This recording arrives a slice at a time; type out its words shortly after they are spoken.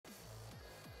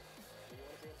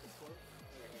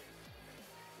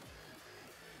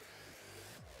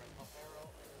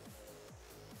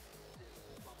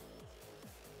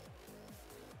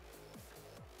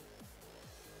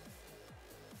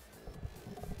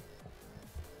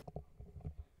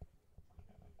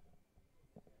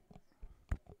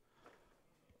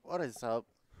What is up?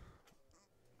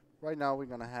 Right now we're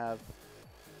gonna have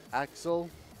AxEL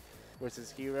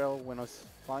versus Hero, winners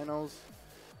finals.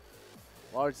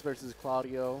 Lars versus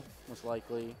Claudio, most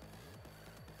likely.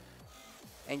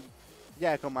 And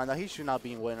yeah, Commander, he should not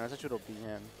be in winners. I should have beat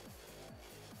him.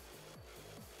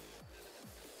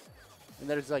 And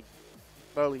there's like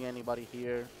barely anybody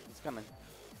here. It's kind of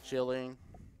chilling,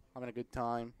 having a good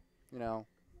time, you know.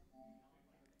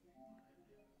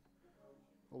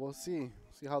 But we'll see.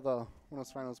 See how the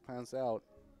winners finals pans out.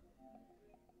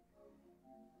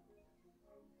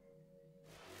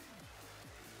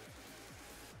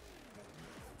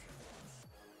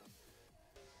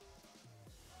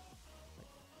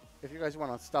 If you guys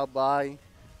want to stop by,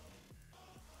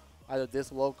 either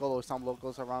this local or some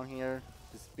locals around here,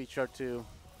 just be sure to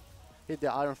hit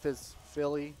the Iron Fist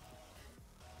Philly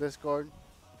Discord.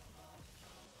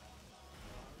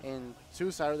 In 2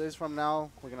 Saturdays from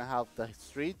now, we're gonna have the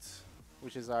Streets,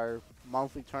 which is our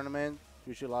monthly tournament.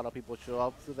 Usually a lot of people show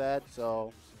up to that,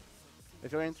 so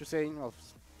if you're interested in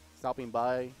stopping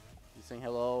by, saying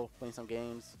hello, playing some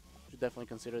games, you should definitely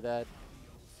consider that.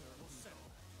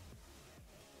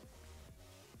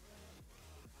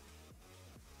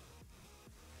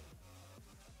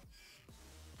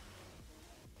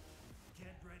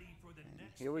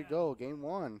 Here we go, game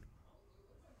 1.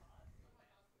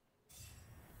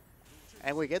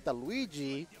 And we get the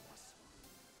Luigi.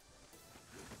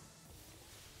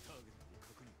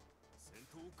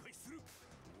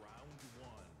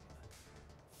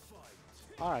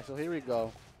 Alright, so here we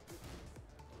go.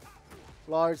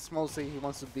 Lars, mostly he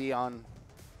wants to be on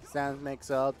stand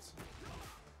mix-ups.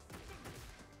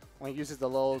 When he uses the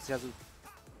lows, he has to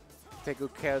take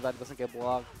good care that it doesn't get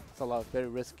blocked. It's a lot very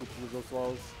risky to use those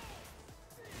lows.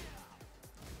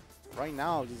 Right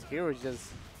now, this hero is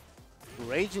just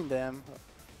raging them.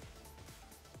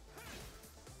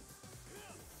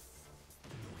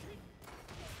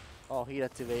 Oh, he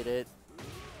activated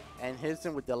and hits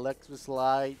him with the electric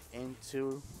slide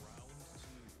into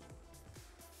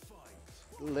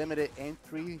limited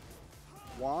entry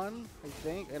 1, I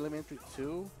think, elementary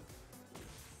 2.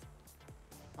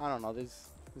 I don't know, these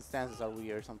stances are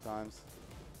weird sometimes.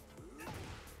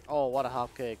 Oh, what a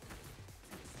hop kick.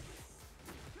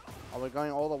 Are we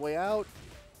going all the way out?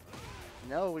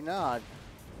 No, we're not.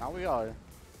 Now we are.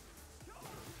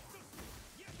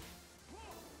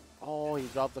 Oh, he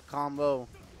dropped the combo.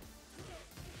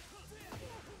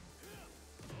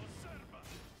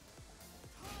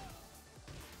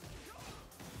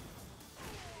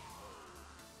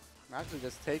 Actually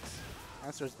just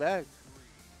answers back.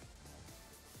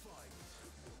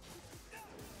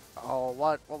 Oh,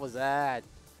 what was that?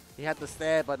 He had the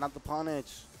stab, but not the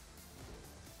punish.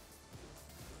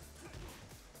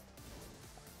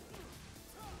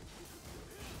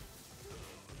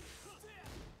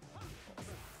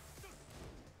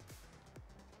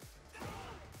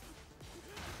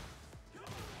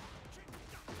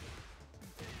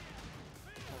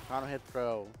 Counter hit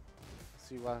throw.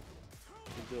 See what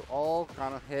we do. All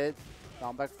counter hit.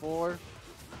 Down back 4.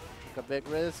 Took a big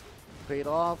risk. Paid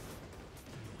off.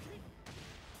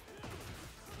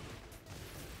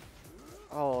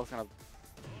 Oh, it's gonna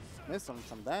miss him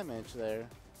some damage there.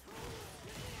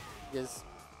 Just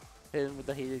hit him with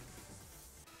the heat.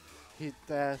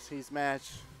 He's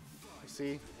match. You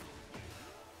see?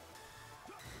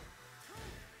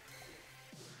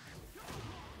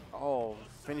 Oh,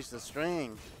 finish the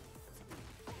string.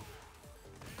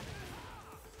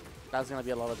 That's gonna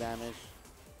be a lot of damage.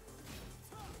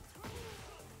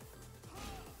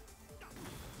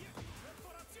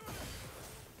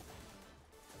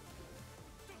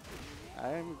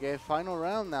 I'm get final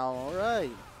round now. All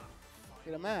right,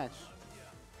 get a match.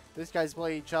 These guys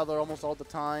play each other almost all the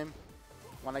time.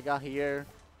 When I got here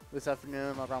this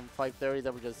afternoon around 5:30, they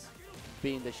were just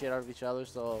beating the shit out of each other.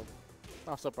 So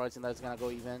not surprising that it's gonna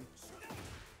go even.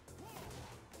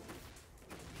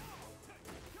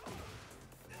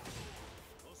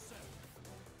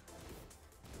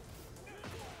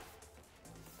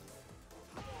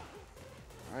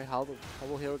 Alright, how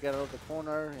will Hero get out of the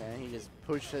corner? And he just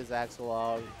pushes AxEL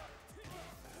out.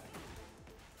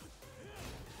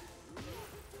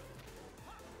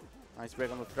 Nice break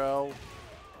on the throw.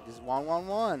 Just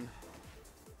 1-1-1.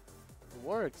 It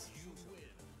works.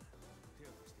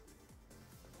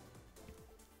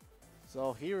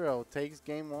 So Hero takes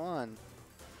game 1.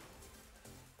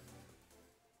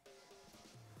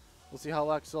 We'll see how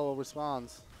AxEL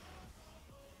responds.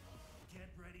 Get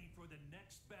ready for the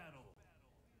next battle.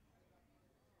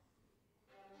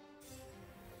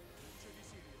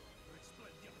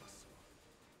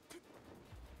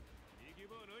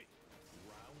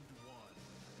 Round 1.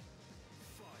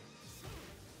 Fight.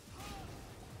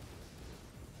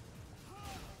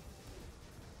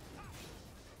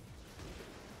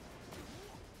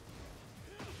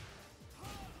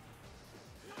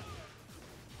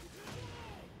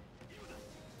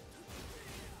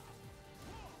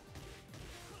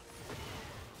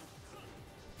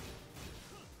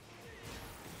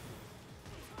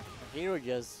 Hero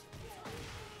just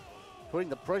putting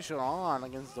the pressure on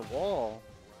against the wall.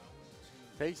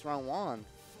 Takes round 1.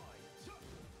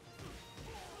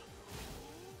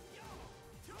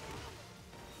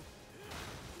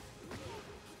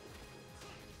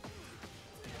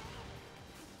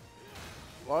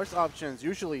 Lars options,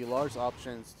 usually Lars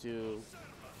options to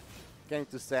get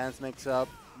into stance mix up.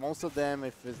 Most of them,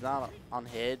 if it's not on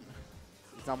hit,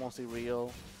 it's not mostly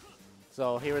real.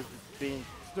 So Hero's doing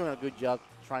a good job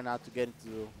trying not to get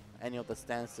into any of the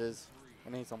stances.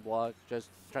 And need some block, just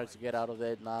tries to get out of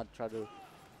it, not try to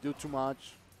do too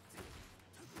much.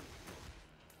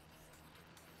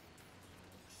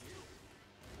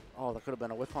 Oh, that could have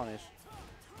been a whip punish.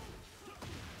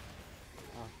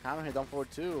 Oh, counter hit down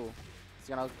forward 2. He's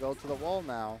gonna go to the wall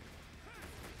now.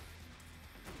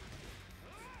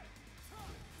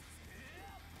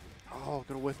 Oh,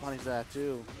 gonna whip punish that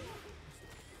too.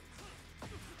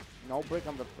 No break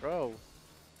on the throw.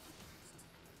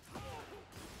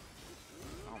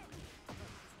 Oh.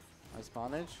 Nice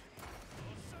punish.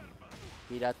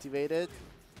 Heat activated.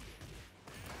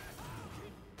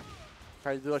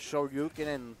 Try to do a Shoryuken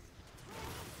and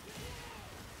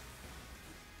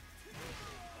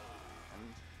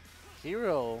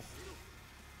Hero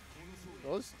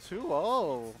goes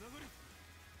 2-0.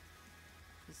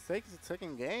 This takes the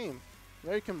second game.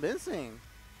 Very convincing.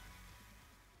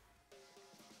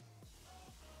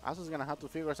 AxEL's gonna have to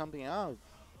figure something out.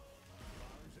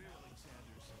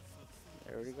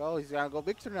 There we go. He's gonna go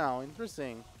Victor now.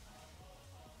 Interesting.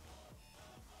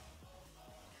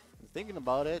 I'm thinking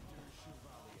about it.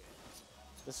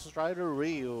 The Strider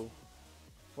Ryu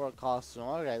for a costume.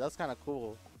 Okay, that's kind of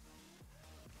cool.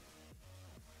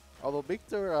 Although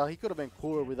Victor, he could have been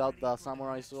cooler without the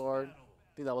samurai sword.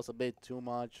 I think that was a bit too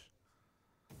much.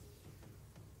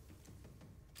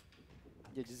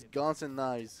 Yeah, just guns and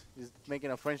knives. Just making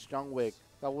a French John Wick.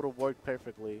 That would have worked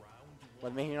perfectly.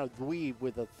 But making a dweeb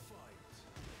with a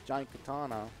giant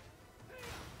katana.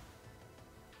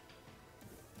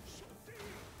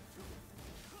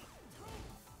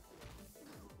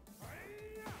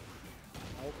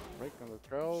 Oh, break on the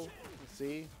throw. Let's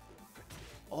see.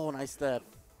 Oh, nice step.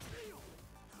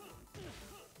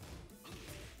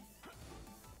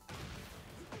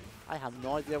 I have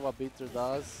no idea what Victor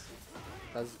does.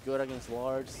 That's good against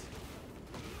Lars.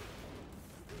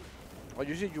 Well,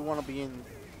 usually you want to be in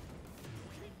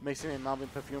mixing him up in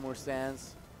perfumer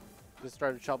stance. Just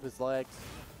try to chop his legs.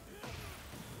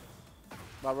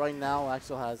 But right now,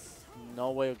 AxEL has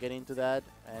no way of getting to that.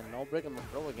 And no break on the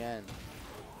throw again.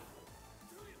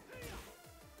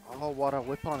 Oh, what a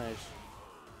whip punish.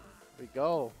 Here we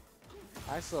go.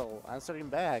 AxEL answering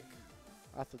back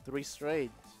after 3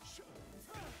 straight.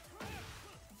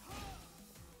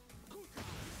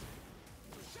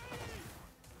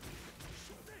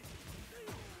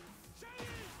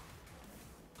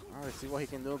 Alright, see what he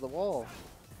can do with the wall.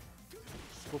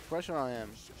 Put pressure on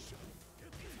him.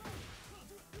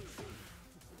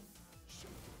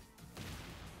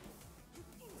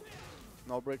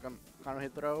 No break on counter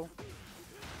hit throw.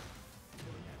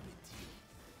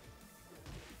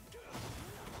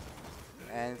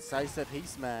 And sidestep heat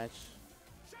smash.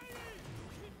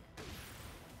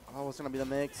 Oh, what's gonna be the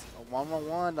mix? A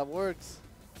 1-1-1, that works.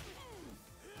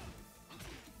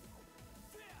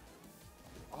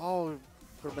 Oh,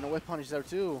 could have been a whip punish there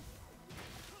too.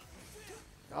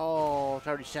 Oh,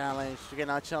 30 challenge. You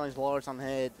cannot challenge Lars on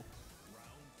head.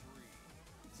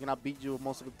 He's gonna beat you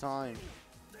most of the time.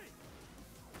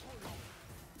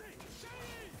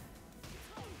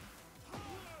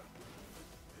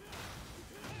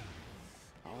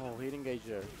 Oh, heat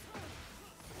engager.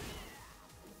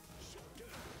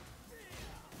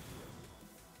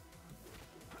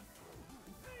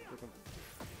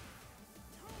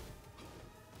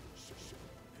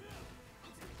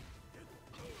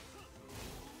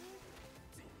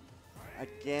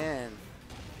 Again.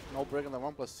 No break on the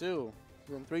 1+2.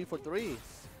 Doing 3 for 3.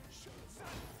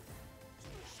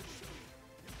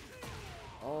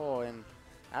 Oh, and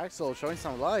AxEL showing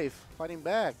some life. Fighting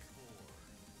back.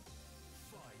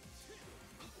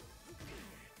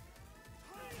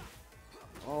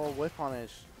 Oh, whip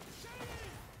punish.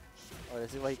 Oh,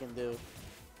 let's see what he can do.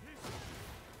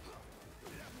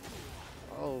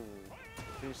 Oh,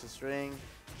 finish the string.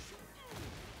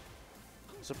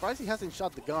 Surprised he hasn't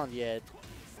shot the gun yet,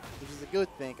 which is a good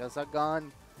thing, because that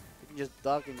gun, you can just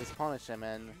duck and just punish him.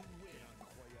 And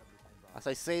as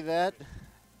I say that,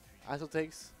 AxEL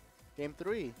takes game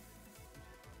 3. He's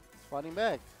fighting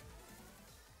back.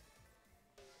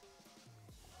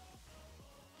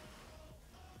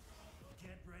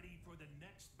 Get ready for the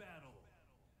next battle.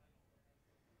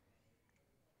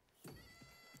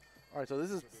 All right, so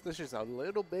this is a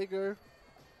little bigger.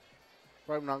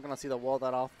 Probably not gonna see the wall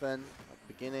that often at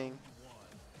the beginning.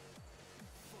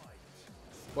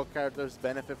 Both characters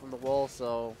benefit from the wall,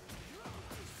 so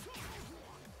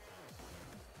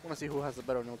I want to see who has the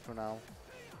better neutral now.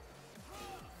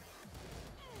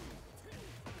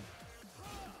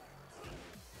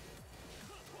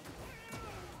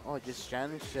 Oh, it just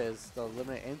challenges the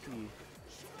limit entry.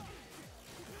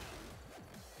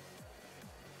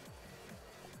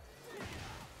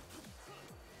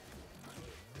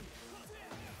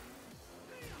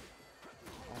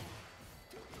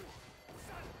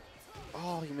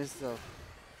 Oh, he missed the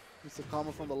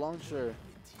combo from the launcher.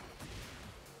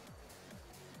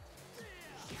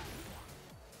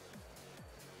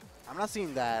 I'm not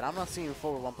seeing that. I'm not seeing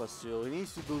forward 1+2. He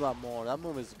needs to do that more. That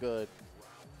move is good.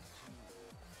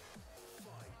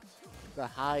 The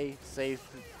high, safe,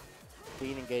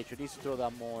 clean engage. He needs to throw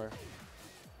that more.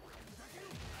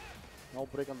 No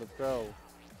break on the throw.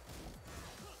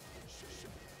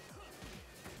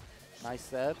 Nice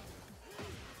step.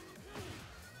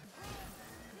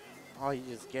 Oh, he's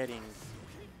just getting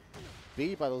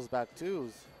beat by those back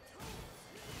twos.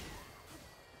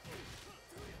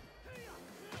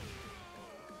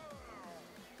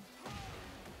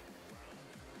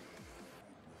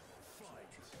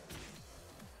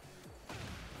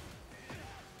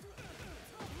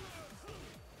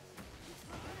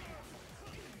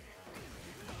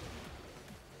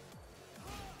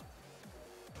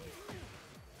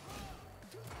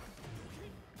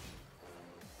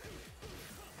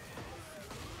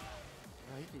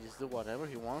 He can just do whatever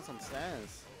he wants on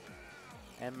stance.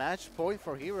 And match point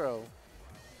for Hero.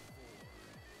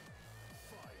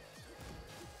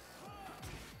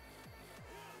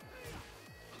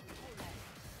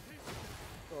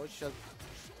 Oh, shot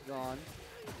gone.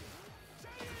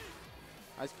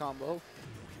 Nice combo.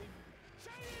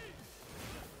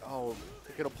 Oh,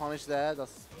 he could have punished that.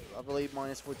 That's, I believe,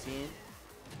 -14.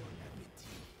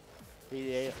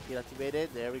 He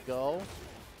activated. There we go.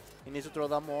 He needs to throw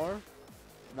that more.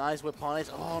 Nice whip punish.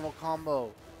 Oh, no combo.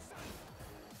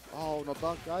 Oh, no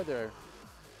dunk either.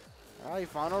 Alright,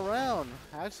 final round.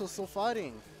 AxEL's still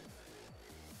fighting.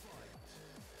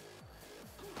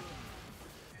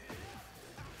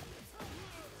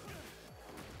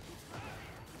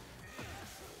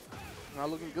 Not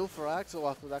looking good for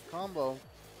AxEL after that combo.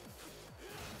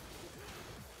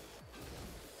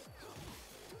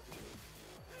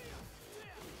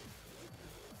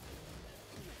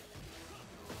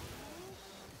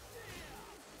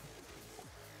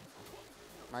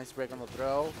 Nice break on the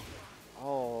throw.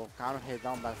 Oh, counter hit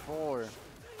down by 4.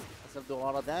 That's gonna do a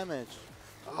lot of damage.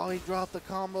 Oh, he dropped the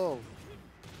combo.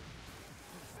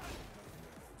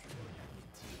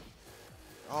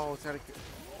 Oh, it's gotta.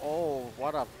 Oh,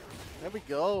 what up? There we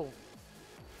go.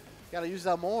 Gotta use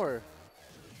that more.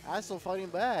 AxEL fighting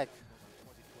back.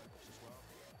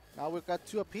 Now we've got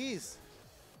 2 apiece.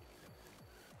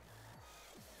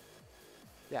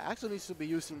 Yeah, AxEL needs to be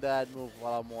using that move a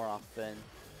lot more often.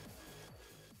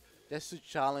 Just to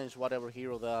challenge whatever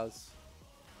Hero does.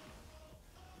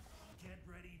 Get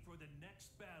ready for the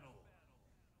next battle.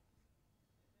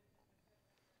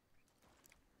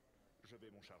 Je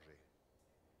vais m'en charger.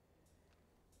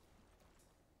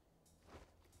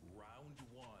 Round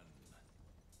 1.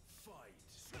 Fight.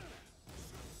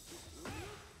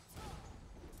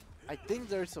 I think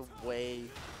there's a way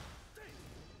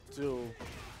to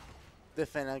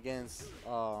defend against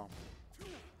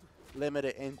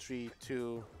limited entry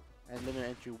 2 and limited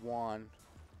entry 1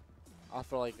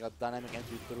 after like a dynamic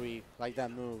entry 3, like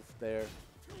that move there.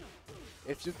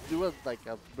 If you do it like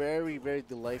a very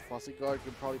delayed fussy guard,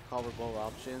 you can probably cover both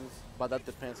options, but that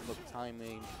depends on the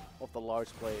timing of the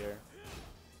Lars player.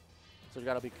 So you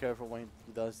gotta be careful when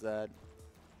he does that.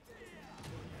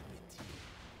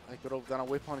 I could have done a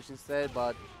whip punish instead,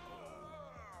 but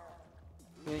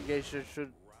the engage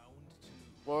should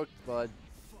work, but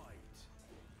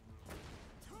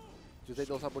to take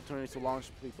those opportunities to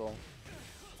launch people.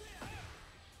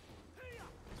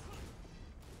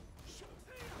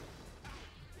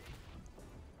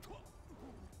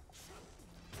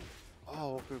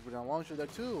 Oh, okay, we're gonna launch there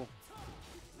too.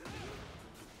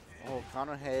 Oh,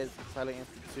 counter head, silent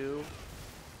entry 2.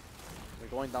 We're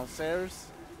going downstairs.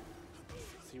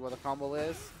 See what the combo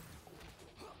is.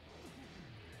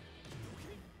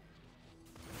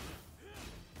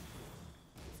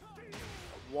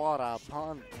 What a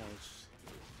punch.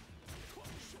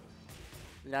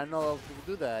 Did I know we could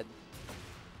do that?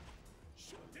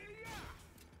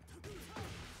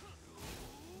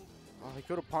 Oh, he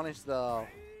could have punished the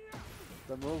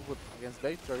move against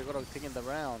Victor. He could have taken the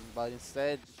round, but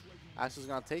instead, AxEL's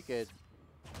gonna take it.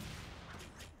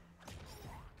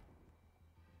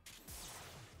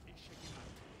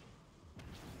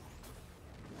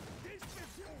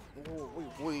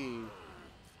 wee.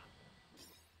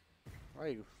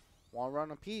 Right, one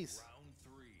round apiece. Round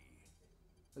 3.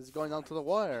 This is going down to the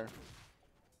wire.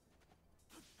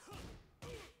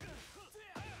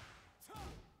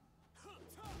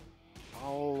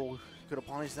 Oh, could have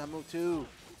punished that move too.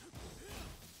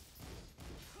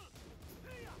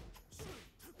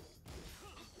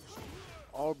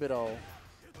 Orbital.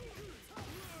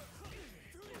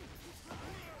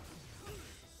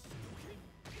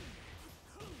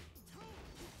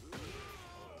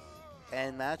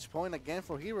 And match point again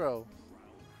for Hero.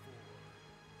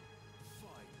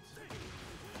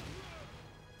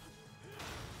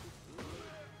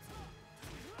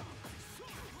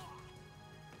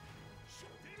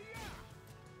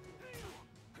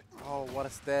 Oh, what a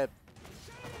step.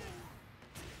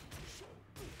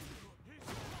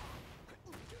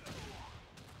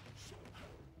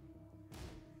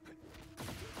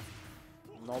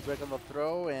 No break on the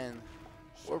throw, and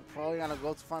we're probably gonna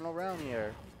go to final round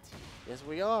here. Yes,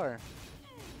 we are.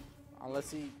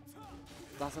 Unless he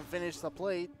doesn't finish the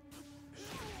plate.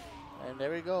 And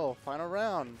there we go. Final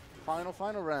round.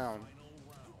 Final round.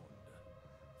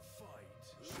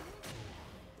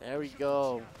 There we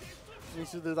go.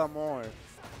 Needs to do that more. And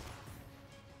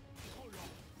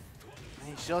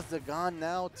he shots the gun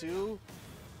now too.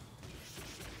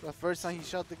 The first time he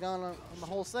shot the gun on the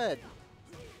whole set.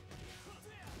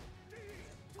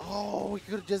 Oh, we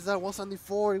could have just done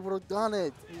 174. He would have done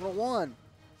it. He would have won.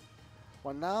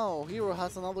 But now Hero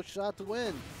has another shot to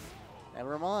win.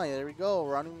 Never mind. There we go.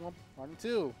 Round 1, round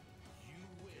 2.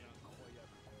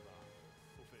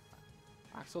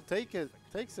 AxEL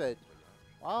takes it.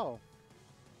 Wow.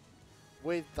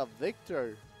 With the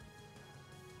victor.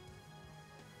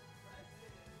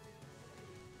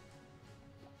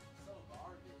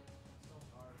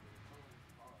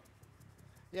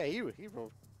 Yeah, Hero,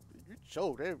 you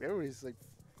choked. Everybody's like,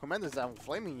 Commander's out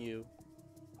flaming you.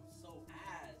 So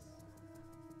ass.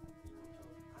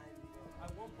 I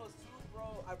 1+2,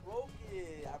 bro. I broke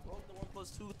it. I broke the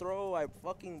 1+2 throw. I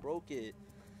fucking broke it.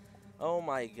 Oh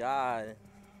my god.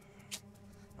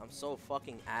 I'm so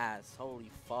fucking ass. Holy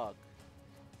fuck.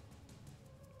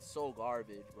 So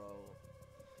garbage, bro.